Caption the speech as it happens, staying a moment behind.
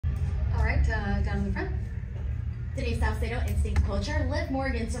start down in the front. Denise Salcedo, Instinct Culture. Liv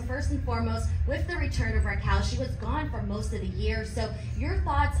Morgan, so first and foremost, with the return of Raquel, she was gone for most of the year. So your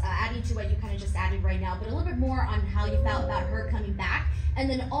thoughts, adding to what you kind of just added right now, but a little bit more on how you felt about her coming back, and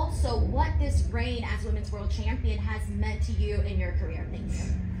then also what this reign as Women's World Champion has meant to you in your career. Thank you.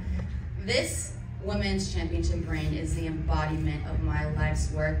 This Women's Championship reign is the embodiment of my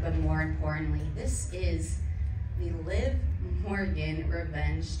life's work, but more importantly, this is the Liv Morgan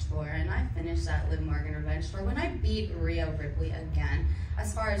Revenge Tour, and I finished that Liv Morgan Revenge Tour when I beat Rhea Ripley again.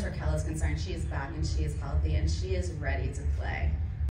 As far as Raquel is concerned, she is back and she is healthy and she is ready to play.